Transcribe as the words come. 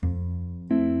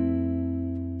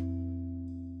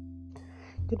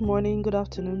Good morning, good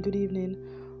afternoon, good evening.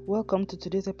 Welcome to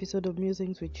today's episode of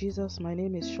Musings with Jesus. My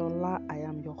name is Shola. I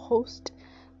am your host.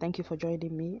 Thank you for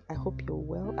joining me. I hope you're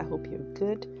well. I hope you're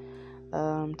good.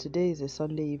 Today is a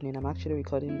Sunday evening. I'm actually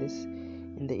recording this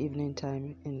in the evening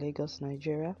time in Lagos,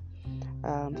 Nigeria.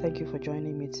 Thank you for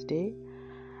joining me today.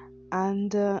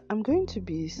 And I'm going to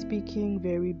be speaking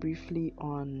very briefly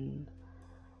on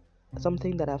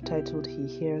something that I've titled He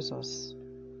Hears Us.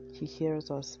 He Hears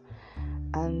Us.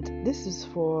 And this is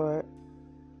for,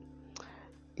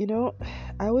 I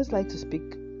always like to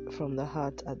speak from the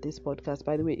heart at this podcast.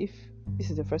 By the way, if this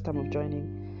is the first time of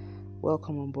joining,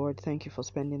 welcome on board. Thank you for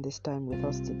spending this time with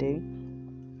us today.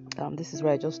 This is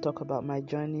where I just talk about my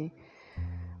journey,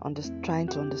 trying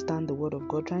to understand the Word of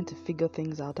God, trying to figure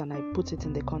things out, and I put it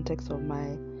in the context of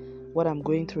what I'm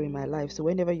going through in my life. So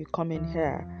whenever you come in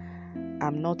here,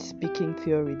 I'm not speaking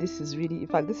theory. This is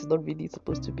not really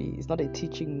supposed to be. It's not a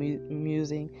teaching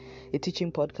musing, a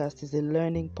teaching podcast. It's a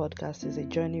learning podcast. It's a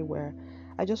journey where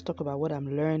I just talk about what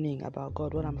I'm learning about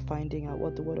God, what I'm finding out,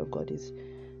 what the Word of God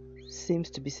seems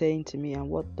to be saying to me, and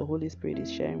what the Holy Spirit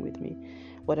is sharing with me,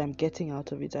 what I'm getting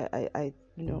out of it.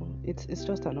 It's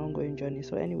just an ongoing journey.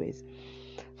 So, anyways,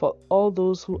 for all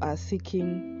those who are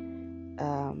seeking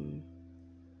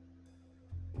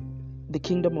the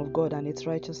kingdom of God and its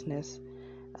righteousness,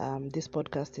 this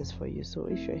podcast is for you. So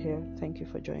if you're here, thank you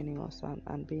for joining us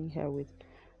and being here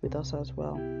with us as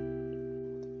well.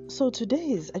 So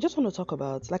I just want to talk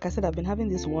about, like I said, I've been having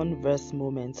this one verse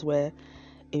moment where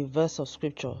a verse of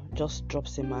scripture just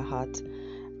drops in my heart,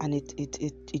 and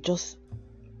it just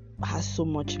has so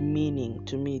much meaning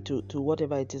to me, to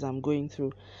whatever it is I'm going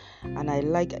through. And I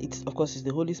like it. Of course, it's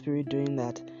the Holy Spirit doing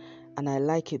that, and I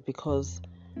like it because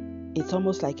it's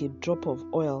almost like a drop of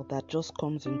oil that just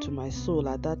comes into my soul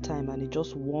at that time, and it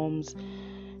just warms,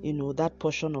 that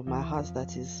portion of my heart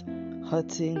that is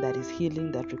hurting, that is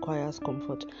healing, that requires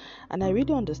comfort. And I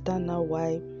really understand now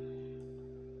why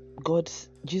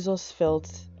Jesus felt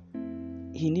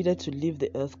he needed to leave the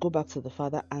earth, go back to the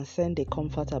Father, and send a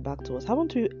comforter back to us.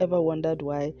 Haven't you ever wondered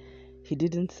why he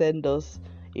didn't send us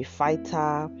a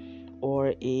fighter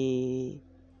or he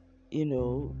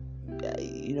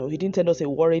didn't send us a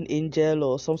warring angel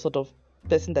or some sort of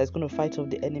person that's going to fight off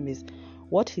the enemies?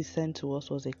 What he sent to us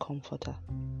was a comforter.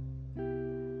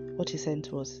 What he sent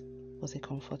to us was a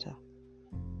comforter.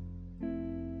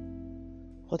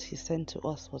 What he sent to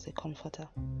us was a comforter.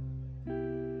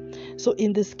 So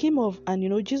in the scheme of,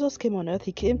 Jesus came on earth,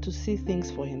 he came to see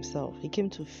things for himself. He came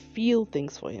to feel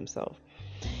things for himself.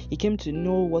 He came to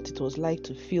know what it was like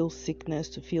to feel sickness,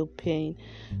 to feel pain,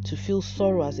 to feel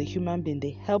sorrow as a human being,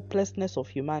 the helplessness of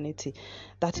humanity.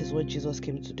 That is what Jesus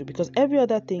came to do. Because every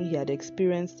other thing he had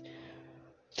experienced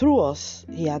through us,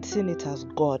 he had seen it as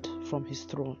God from his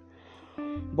throne.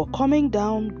 But coming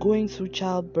down, going through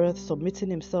childbirth, submitting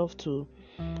himself to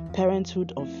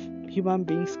parenthood of human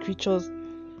beings, creatures,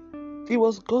 it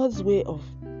was God's way of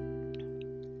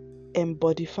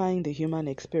embodying the human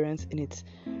experience in its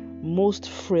most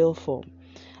frail form.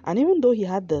 And even though he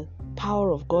had the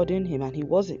power of God in him, and he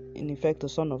was in effect the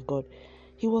Son of God,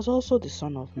 he was also the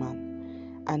Son of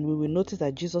Man. And we will notice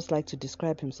that Jesus liked to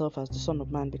describe himself as the Son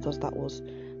of Man because that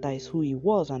is who he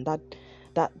was, and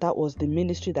that was the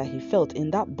ministry that he felt in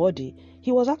that body.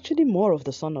 He was actually more of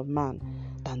the Son of Man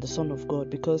than the Son of God,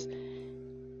 because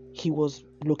he was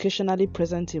locationally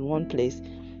present in one place.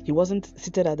 He wasn't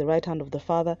seated at the right hand of the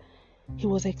Father. He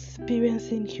was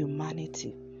experiencing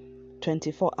humanity.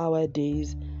 24-hour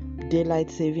days,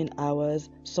 daylight saving hours,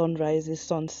 sunrises,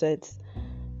 sunsets,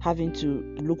 having to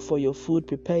look for your food,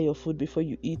 prepare your food before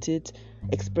you eat it,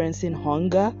 experiencing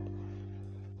hunger,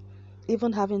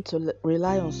 even having to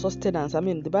rely on sustenance.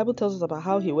 The Bible tells us about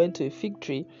how he went to a fig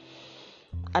tree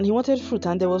and he wanted fruit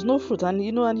and there was no fruit, and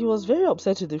and he was very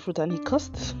upset with the fruit and he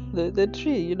cursed the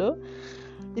tree.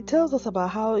 It tells us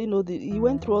about how he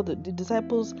went through all the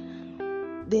disciples.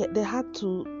 They had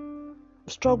to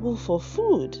struggle for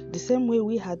food the same way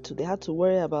we had to. They had to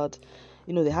worry about,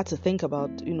 they had to think about,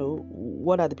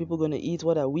 what are the people going to eat,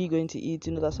 what are we going to eat,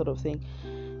 that sort of thing.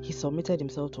 He submitted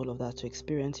himself to all of that to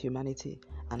experience humanity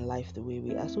and life the way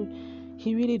we are. So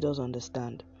he really does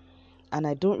understand. And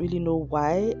I don't really know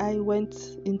why I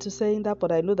went into saying that,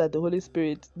 but I know that the Holy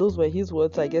Spirit, those were his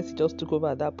words. I guess he just took over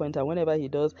at that point. And whenever he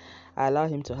does, I allow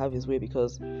him to have his way,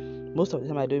 because most of the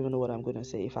time I don't even know what I'm going to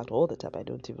say. In fact, all the time I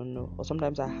don't even know. Or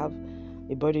sometimes I have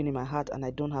a burden in my heart and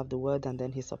I don't have the word, and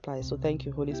then he supplies. So thank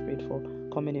you, Holy Spirit, for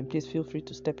coming in. Please feel free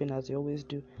to step in as you always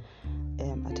do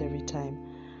at every time.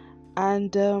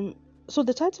 And so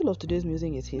the title of today's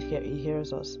musing is He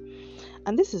Hears Us.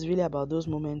 And this is really about those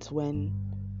moments when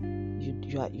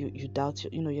you doubt,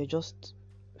 you're just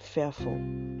fearful,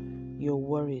 you're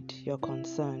worried, you're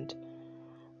concerned.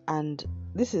 And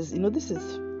this is,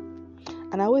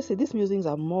 and I always say these musings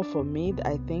are more for me,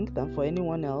 I think, than for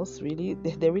anyone else, really.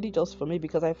 They're really just for me,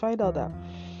 because I find out that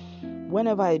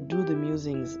whenever I do the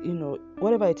musings,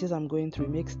 whatever it is I'm going through,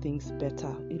 it makes things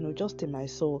better, just in my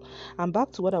soul. And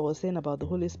back to what I was saying about the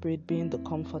Holy Spirit being the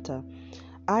comforter,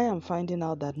 I am finding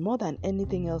out that more than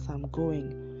anything else I'm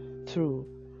going through,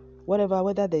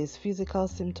 whether there is physical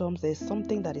symptoms, there's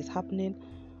something that is happening,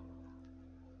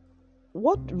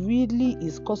 what really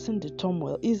is causing the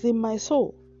turmoil is in my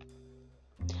soul.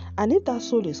 And if that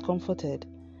soul is comforted,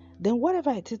 then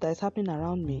whatever it is that is happening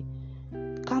around me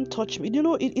can't touch me.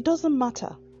 It doesn't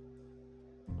matter.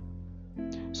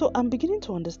 So I'm beginning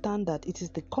to understand that it is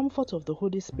the comfort of the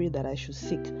Holy Spirit that I should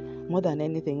seek more than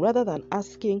anything, rather than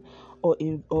asking or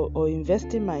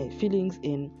investing my feelings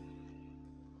in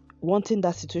wanting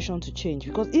that situation to change.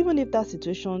 Because even if that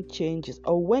situation changes,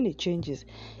 or when it changes,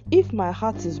 if my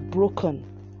heart is broken,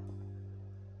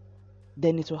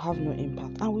 then it will have no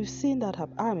impact. And we've seen that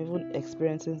happen. I'm even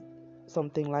experiencing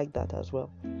something like that as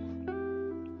well,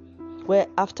 where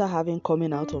after having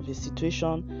coming out of a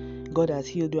situation, God has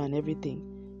healed you and everything,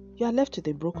 you are left with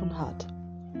a broken heart,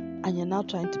 and you're now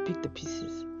trying to pick the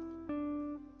pieces.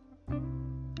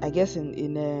 I guess in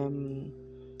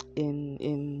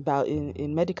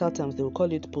medical terms they will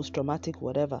call it post-traumatic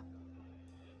whatever,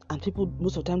 and people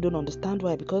most of the time don't understand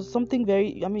why, because something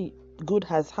very good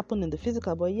has happened in the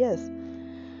physical, but yes,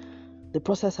 the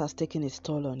process has taken its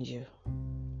toll on you,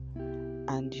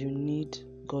 and you need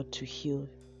God to heal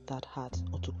that heart,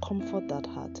 or to comfort that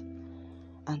heart,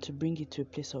 and to bring it to a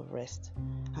place of rest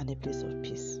and a place of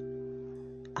peace.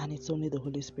 And it's only the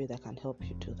Holy Spirit that can help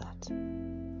you do that.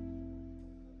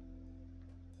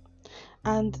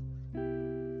 And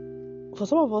for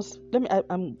some of us,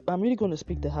 I'm really going to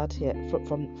speak the heart here,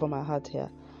 from my heart here.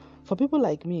 For people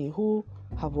like me who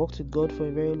have walked with God for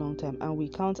a very long time, and we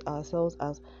count ourselves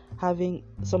as having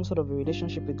some sort of a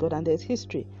relationship with God, and there's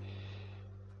history.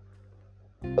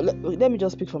 Let me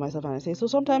just speak for myself and I say, so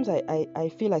sometimes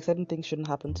I feel like certain things shouldn't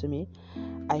happen to me.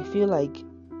 I feel like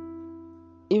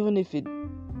even if it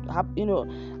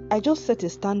I just set a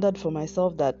standard for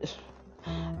myself that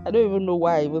I don't even know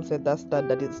why I even set that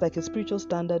standard. It's like a spiritual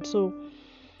standard. So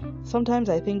sometimes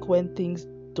I think when things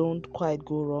don't quite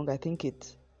go wrong, I think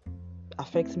it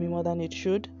affects me more than it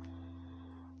should,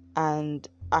 and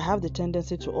I have the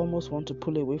tendency to almost want to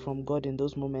pull away from God in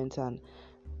those moments, and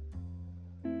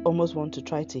almost want to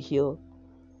try to heal,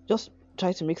 just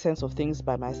try to make sense of things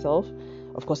by myself.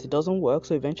 Of course, it doesn't work,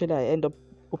 so eventually I end up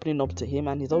opening up to Him,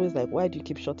 and He's always like, why do you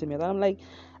keep shutting me out? And I'm like,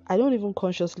 I don't even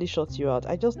consciously shut you out.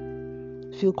 I just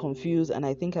feel confused, and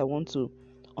I think I want to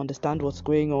understand what's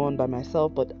going on by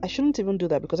myself, but I shouldn't even do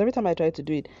that, because every time I try to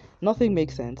do it, nothing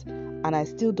makes sense, and I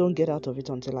still don't get out of it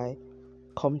until I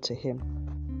come to Him.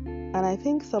 And I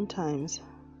think sometimes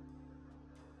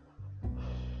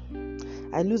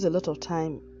I lose a lot of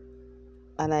time,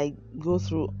 and I go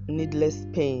through needless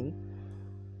pain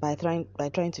by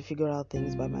trying to figure out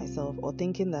things by myself, or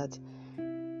thinking that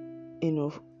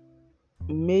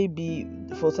maybe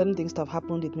for certain things to have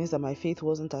happened, it means that my faith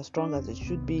wasn't as strong as it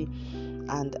should be,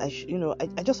 and I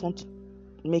just want to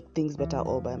make things better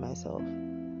all by myself.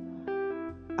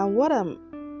 And what I'm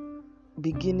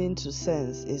beginning to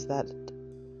sense is that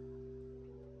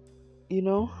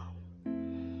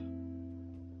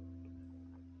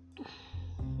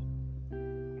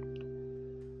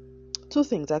two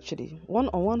things actually. On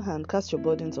one hand, cast your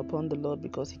burdens upon the Lord,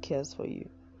 because He cares for you.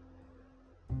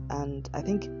 And I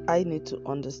think I need to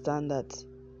understand that.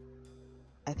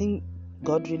 I think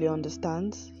God really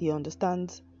understands. He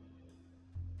understands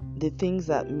the things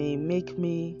that may make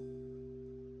me,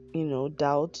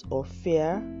 doubt or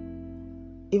fear,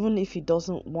 even if He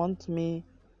doesn't want me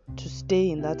to stay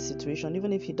in that situation,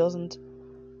 even if He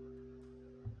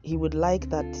would like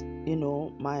that,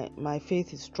 my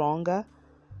faith is stronger.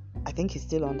 I think He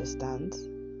still understands.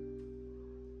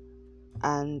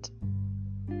 And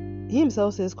He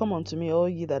Himself says, come unto me, all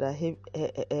ye that are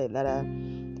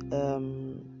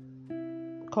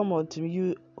come unto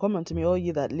me, all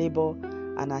ye that labor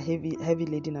and are heavy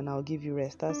laden, and I'll give you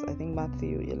rest. That's, I think,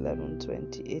 Matthew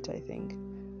 11:28, I think.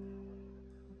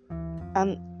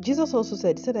 And Jesus also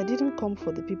said, He said, I didn't come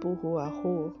for the people who are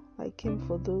whole. I came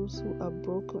for those who are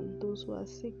broken, those who are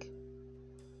sick.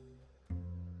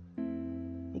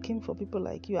 He came for people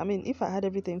like you. I mean, if I had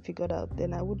everything figured out,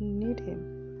 then I wouldn't need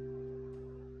Him.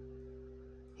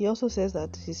 He also says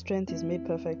that His strength is made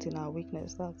perfect in our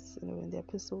weakness. That's, in the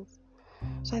epistles.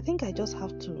 So I think I just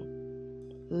have to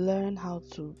learn how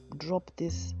to drop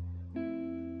this, I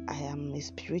am a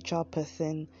spiritual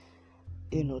person,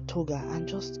 toga and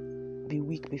just be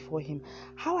weak before him.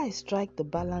 How I strike the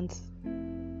balance,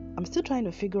 I'm still trying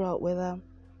to figure out whether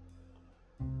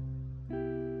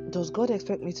does God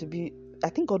expect me to be, I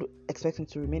think God expects me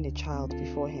to remain a child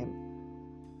before him.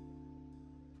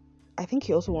 I think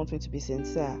he also wants me to be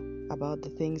sincere about the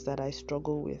things that I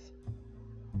struggle with.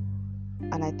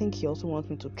 And I think he also wants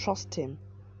me to trust him,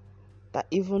 that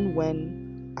even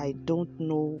when I don't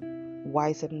know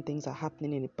why certain things are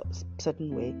happening in a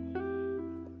certain way,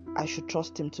 I should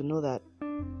trust him to know that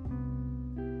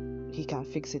he can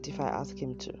fix it if I ask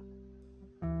him to.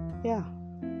 Yeah.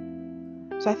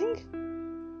 So I think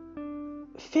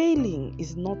failing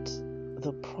is not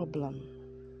the problem.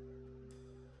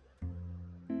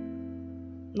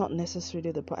 Not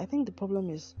necessarily the problem. I think the problem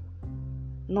is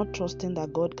not trusting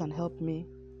that God can help me,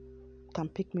 can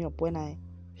pick me up when I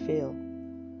fail,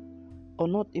 or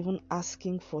not even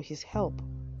asking for his help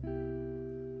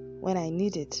when I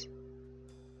need it,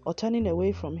 or turning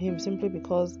away from him simply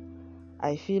because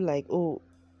I feel like, oh,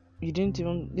 this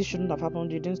shouldn't have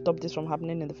happened, you didn't stop this from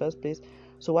happening in the first place,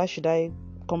 so why should I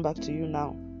come back to you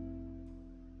now?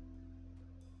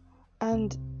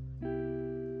 And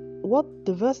what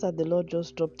the verse that the Lord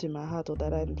just dropped in my heart, or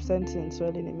that I'm sensing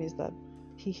swelling in me, is that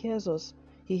he hears us.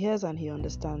 He hears and he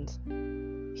understands.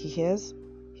 He hears,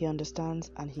 he understands,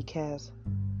 and he cares.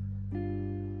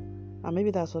 And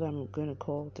maybe that's what I'm going to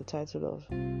call the title of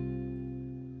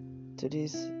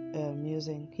today's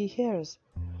musing. He hears.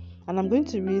 And I'm going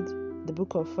to read the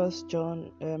book of 1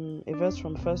 John, a verse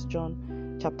from 1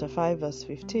 John chapter 5 verse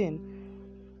 15,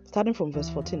 starting from verse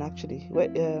 14 actually. Where,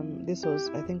 this was,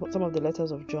 I think, some of the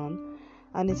letters of John.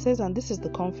 And it says, and this is the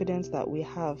confidence that we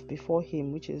have before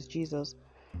him, which is Jesus,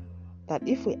 that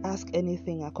if we ask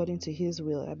anything according to his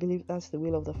will, I believe that's the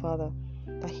will of the Father,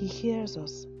 that he hears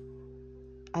us.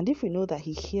 And if we know that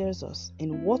he hears us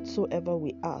in whatsoever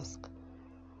we ask,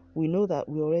 we know that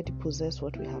we already possess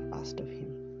what we have asked of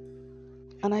him.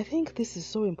 And I think this is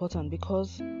so important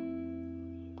because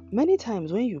many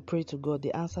times when you pray to God,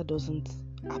 the answer doesn't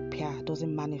appear,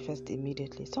 doesn't manifest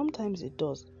immediately. Sometimes it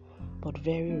does, but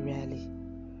very rarely.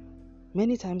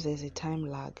 Many times there's a time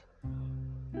lag.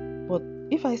 But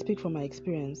if I speak from my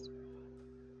experience,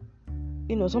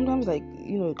 sometimes a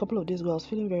couple of days ago I was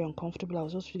feeling very uncomfortable. I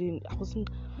just didn't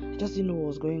know what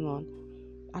was going on.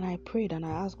 And I prayed and I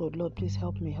asked God, Lord, please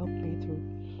help me through,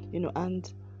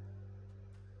 and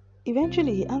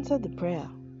eventually he answered the prayer.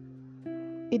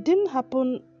 It didn't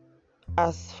happen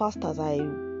as fast as I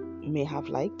may have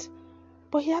liked,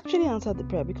 but he actually answered the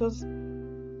prayer because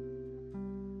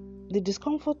the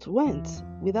discomfort went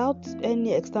without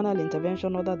any external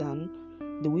intervention other than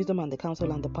the wisdom and the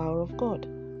counsel and the power of God.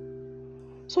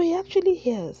 So he actually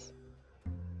hears.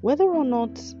 Whether or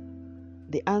not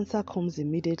the answer comes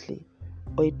immediately,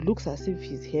 or it looks as if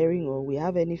he's hearing, or we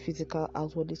have any physical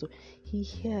outwardly, so he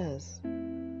hears.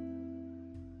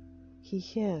 He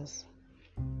hears.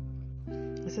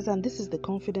 It says, and this is the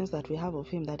confidence that we have of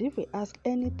him, that if we ask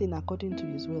anything according to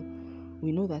his will,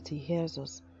 we know that he hears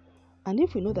us. And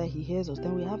if we know that he hears us,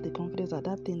 then we have the confidence that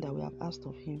that thing that we have asked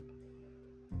of him,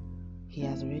 he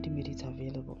has already made it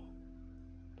available.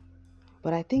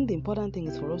 But I think the important thing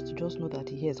is for us to just know that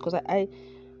he hears. Because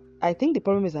I think the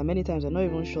problem is that many times we're not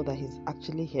even sure that he's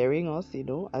actually hearing us,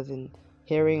 as in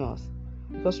hearing us.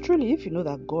 Because truly, if you know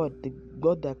that God, the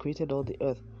God that created all the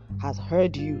earth, has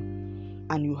heard you,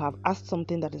 and you have asked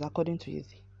something that is according to his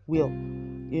will,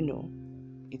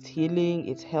 it's healing,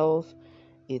 it's health,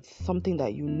 it's something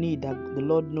that you need, that the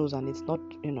Lord knows, and it's not,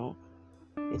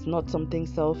 it's not something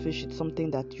selfish, it's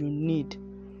something that you need,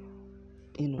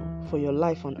 for your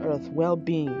life on earth,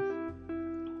 well-being,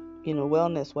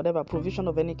 wellness, whatever, provision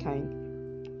of any kind,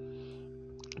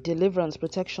 deliverance,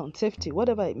 protection, safety,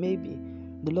 whatever it may be,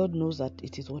 the Lord knows that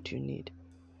it is what you need.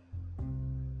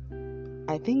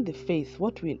 I think the faith,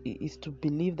 is to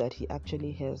believe that he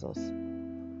actually hears us.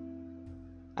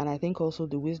 And I think also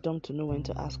the wisdom to know when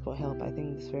to ask for help, I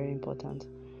think is very important.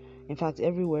 In fact,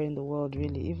 everywhere in the world,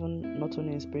 really, even not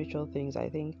only in spiritual things,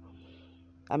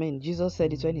 Jesus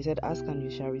said it when he said, ask and you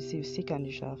shall receive, seek and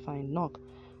you shall find, knock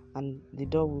and the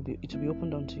door will be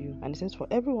opened unto you. And he says, for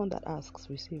everyone that asks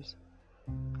receives,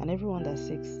 and everyone that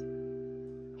seeks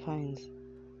finds,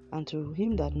 and to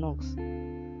him that knocks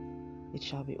it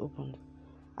shall be opened.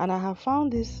 And I have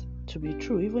found this to be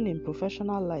true even in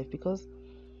professional life, because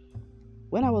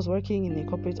when I was working in a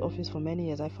corporate office for many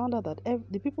years, I found out that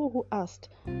the people who asked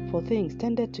for things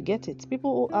tended to get it.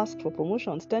 People who asked for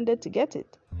promotions tended to get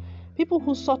it. People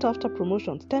who sought after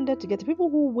promotions tended to get it. People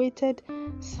who waited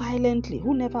silently,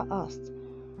 who never asked,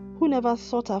 who never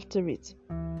sought after it,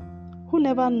 who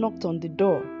never knocked on the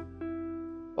door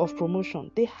of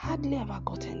promotion, they hardly ever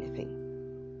got anything.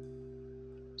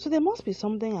 So there must be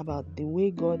something about the way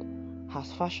God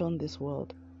has fashioned this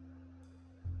world,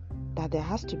 that there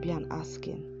has to be an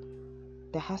asking,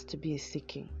 there has to be a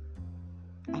seeking,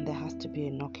 and there has to be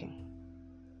a knocking.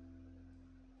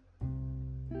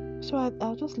 So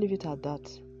I'll just leave it at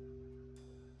that.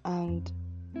 And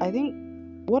I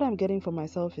think what I'm getting for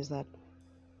myself is that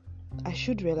I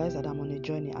should realize that I'm on a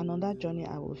journey, and on that journey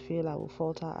I will fail, I will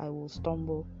falter, I will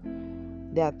stumble.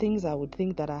 There are things I would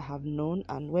think that I have known,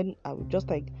 and when I would, just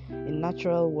like in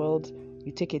natural world,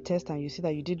 you take a test and you see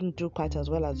that you didn't do quite as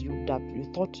well as you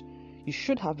thought you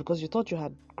should have, because you thought you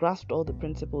had grasped all the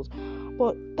principles.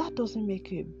 But that doesn't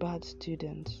make you a bad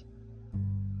student.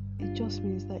 It just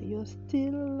means that you're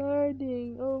still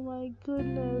learning. Oh my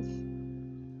goodness.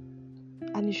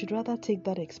 And you should rather take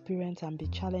that experience and be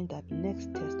challenged that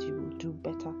next test you will do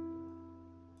better.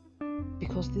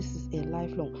 Because this is a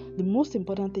lifelong. The most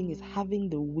important thing is having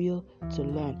the will to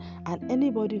learn. And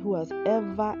anybody who has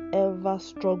ever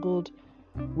struggled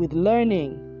with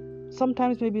learning,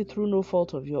 sometimes maybe through no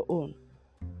fault of your own,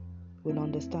 will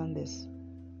understand this.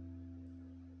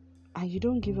 And you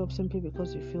don't give up simply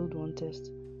because you failed one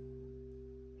test.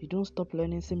 You don't stop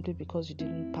learning simply because you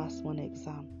didn't pass one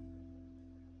exam.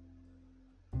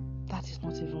 That is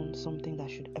not even something that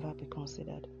should ever be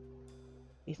considered.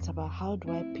 It's about, how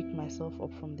do I pick myself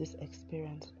up from this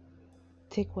experience,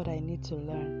 take what I need to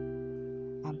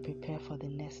learn, and prepare for the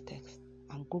next test,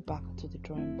 and go back to the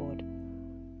drawing board.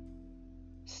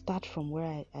 Start from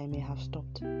where I may have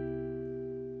stopped.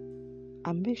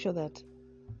 And make sure that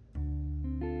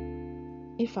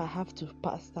if I have to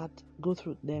pass that, go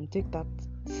through them, take that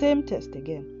same test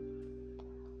again,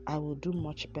 I will do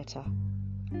much better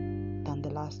than the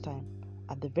last time,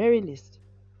 at the very least,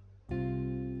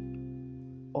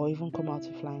 or even come out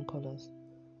with flying colors.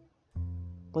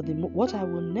 But what I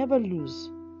will never lose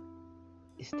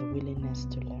is the willingness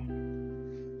to learn.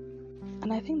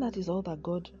 And I think that is all that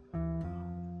God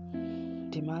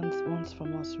wants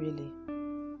from us, really.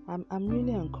 I'm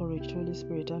really encouraged, Holy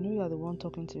Spirit. I know you are the one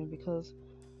talking to me, because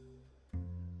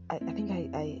I think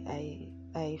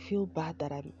I feel bad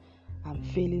that I'm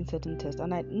failing certain tests,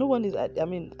 and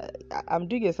I'm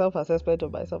doing a self-assessment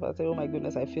of myself and say, oh my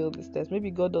goodness, I failed this test.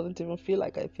 Maybe God doesn't even feel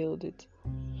like I failed it.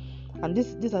 And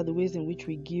these are the ways in which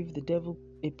we give the devil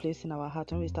a place in our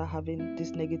heart. When we start having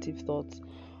these negative thoughts,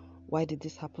 why did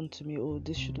this happen to me? Oh,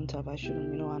 this shouldn't have, I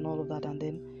shouldn't, and all of that. And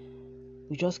then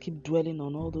we just keep dwelling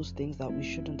on all those things that we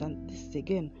shouldn't. And this is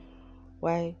again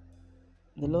why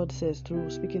the Lord says,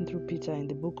 speaking through Peter in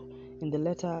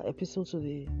the epistle to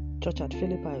the church at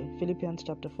Philippi, Philippians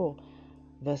chapter 4,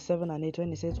 verse 7 and 8, when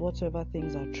he says, whatsoever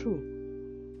things are true,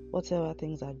 whatsoever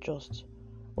things are just,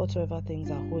 whatsoever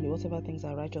things are holy, whatsoever things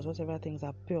are righteous, whatsoever things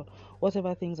are pure,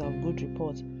 whatsoever things are of good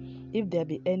report, if there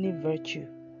be any virtue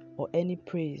or any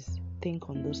praise, think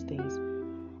on those things,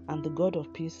 and the God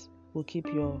of peace will keep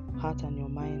your heart and your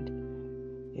mind,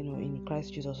 in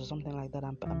Christ Jesus, or something like that.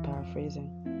 I'm paraphrasing.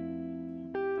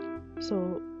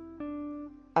 So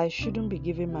I shouldn't be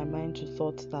giving my mind to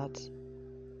thoughts that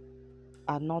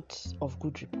are not of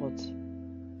good report,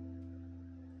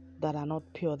 that are not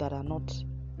pure, that are not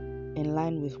in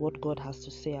line with what God has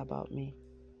to say about me.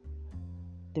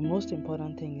 The most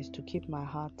important thing is to keep my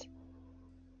heart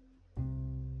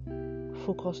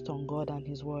focused on God and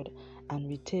His Word, and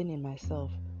retain in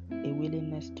myself a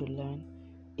willingness to learn,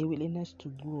 a willingness to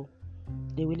grow,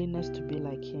 a willingness to be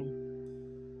like Him.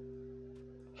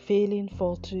 Failing,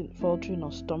 faltering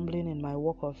or stumbling in my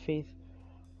walk of faith,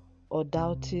 or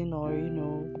doubting, or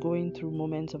going through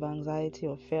moments of anxiety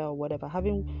or fear or whatever,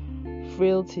 having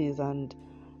frailties and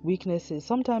weaknesses.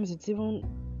 Sometimes it's even,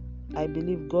 I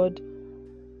believe, God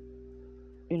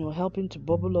helping to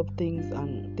bubble up things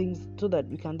so that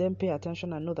we can then pay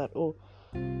attention and know that, oh,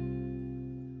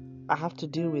 I have to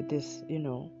deal with this,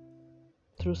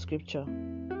 through scripture.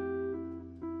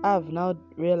 I've now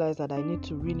realized that I need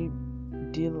to really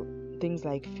deal things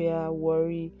like fear,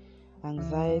 worry,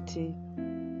 anxiety.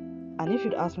 And if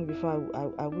you'd asked me before,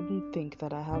 I wouldn't think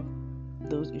that I have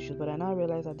those issues, but I now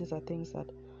realize that these are things that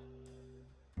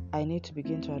I need to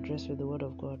begin to address with the Word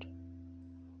of God.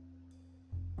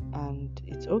 And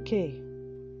it's okay.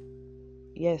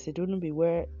 Yes, it wouldn't be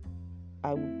where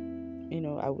I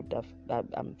would have.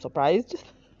 I'm surprised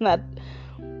that,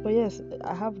 but yes,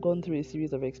 I have gone through a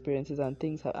series of experiences and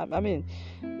things.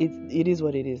 It is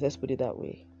what it is. Let's put it that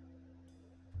way.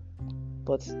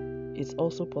 But it's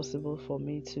also possible for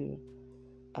me to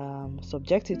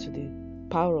subject it to the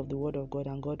power of the Word of God,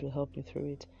 and God will help me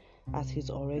through it, as He's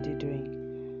already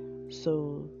doing.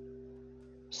 So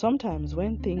sometimes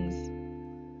when things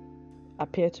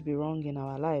appear to be wrong in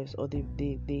our lives, or they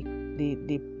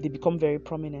become very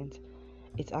prominent,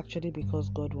 it's actually because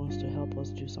God wants to help us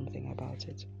do something about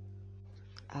it.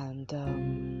 And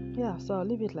so I'll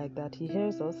leave it like that. He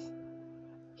hears us,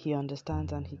 He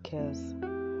understands, and He cares.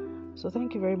 So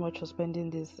thank you very much for spending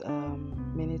these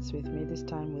minutes with me, this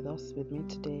time with me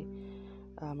today.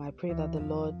 I pray that the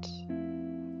Lord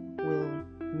will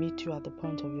meet you at the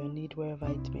point of your need, wherever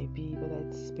it may be, whether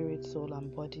it's spirit, soul,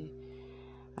 and body,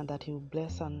 and that He will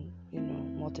bless and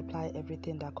multiply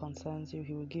everything that concerns you.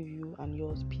 He will give you and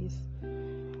yours peace,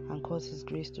 and cause His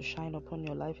grace to shine upon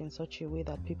your life in such a way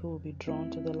that people will be drawn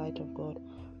to the light of God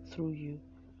through you,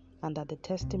 and that the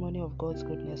testimony of God's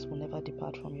goodness will never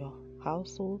depart from your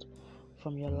household,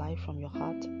 from your life, from your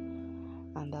heart,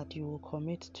 and that you will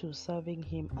commit to serving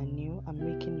Him anew and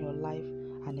making your life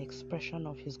an expression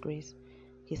of His grace,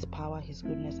 His power, His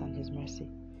goodness, and His mercy.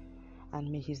 And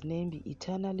may His name be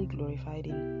eternally glorified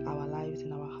in our lives,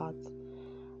 in our hearts,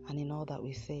 and in all that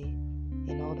we say,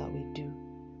 in all that we do,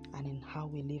 and in how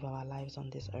we live our lives on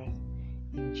this earth.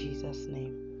 In Jesus'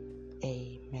 name,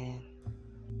 amen.